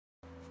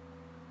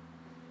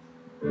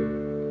Mind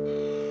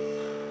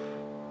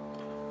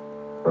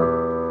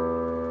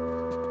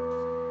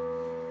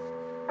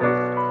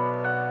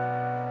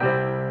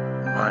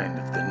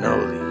of the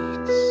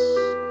NoLeads.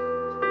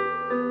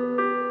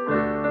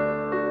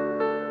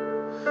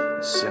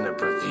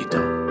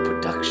 Cinebrivido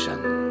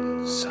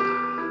Productions.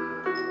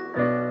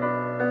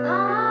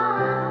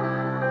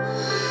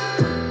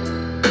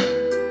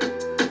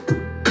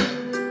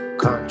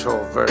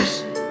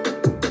 Controversy.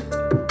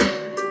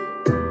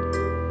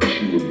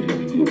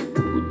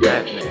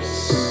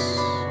 Madness.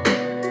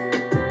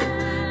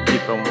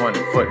 Keeping one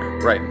foot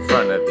right in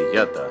front of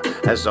the other,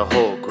 as the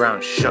whole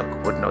ground shook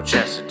with no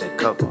chance to take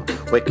cover.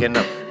 Waking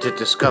up to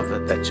discover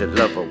that your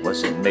lover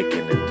wasn't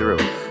making it through.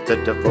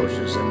 The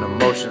devotions and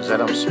emotions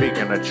that I'm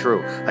speaking are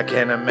true. I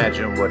can't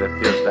imagine what it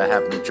feels to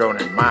have them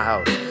drone in my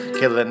house,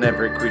 killing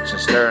every creature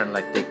stirring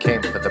like they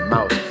came for the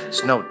mouse.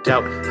 It's no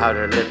doubt how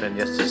they're living,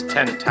 yes, it's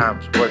 10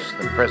 times worse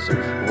than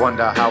prison.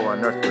 Wonder how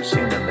on earth we're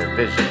seen in their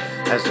vision,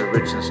 as the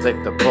rich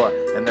enslave the poor,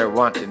 and their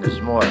wanting is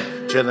more.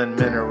 Drilling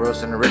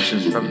minerals and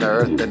riches from the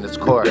earth and its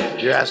core.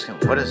 You're asking,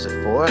 what is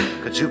it for?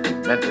 Could you be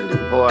mentally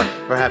poor?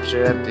 Perhaps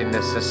your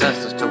emptiness is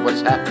senseless to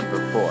what's happened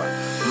before.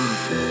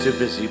 Too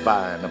busy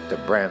buying up the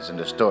brands in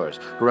the stores.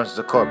 Who runs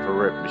the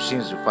corporate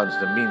machines, who funds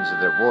the means of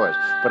their wars?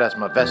 But as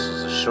my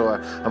vessel's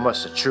ashore, I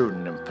must intrude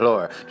and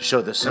implore to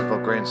show the simple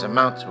grains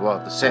amount to all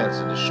the sands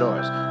and the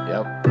shores.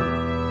 Yep.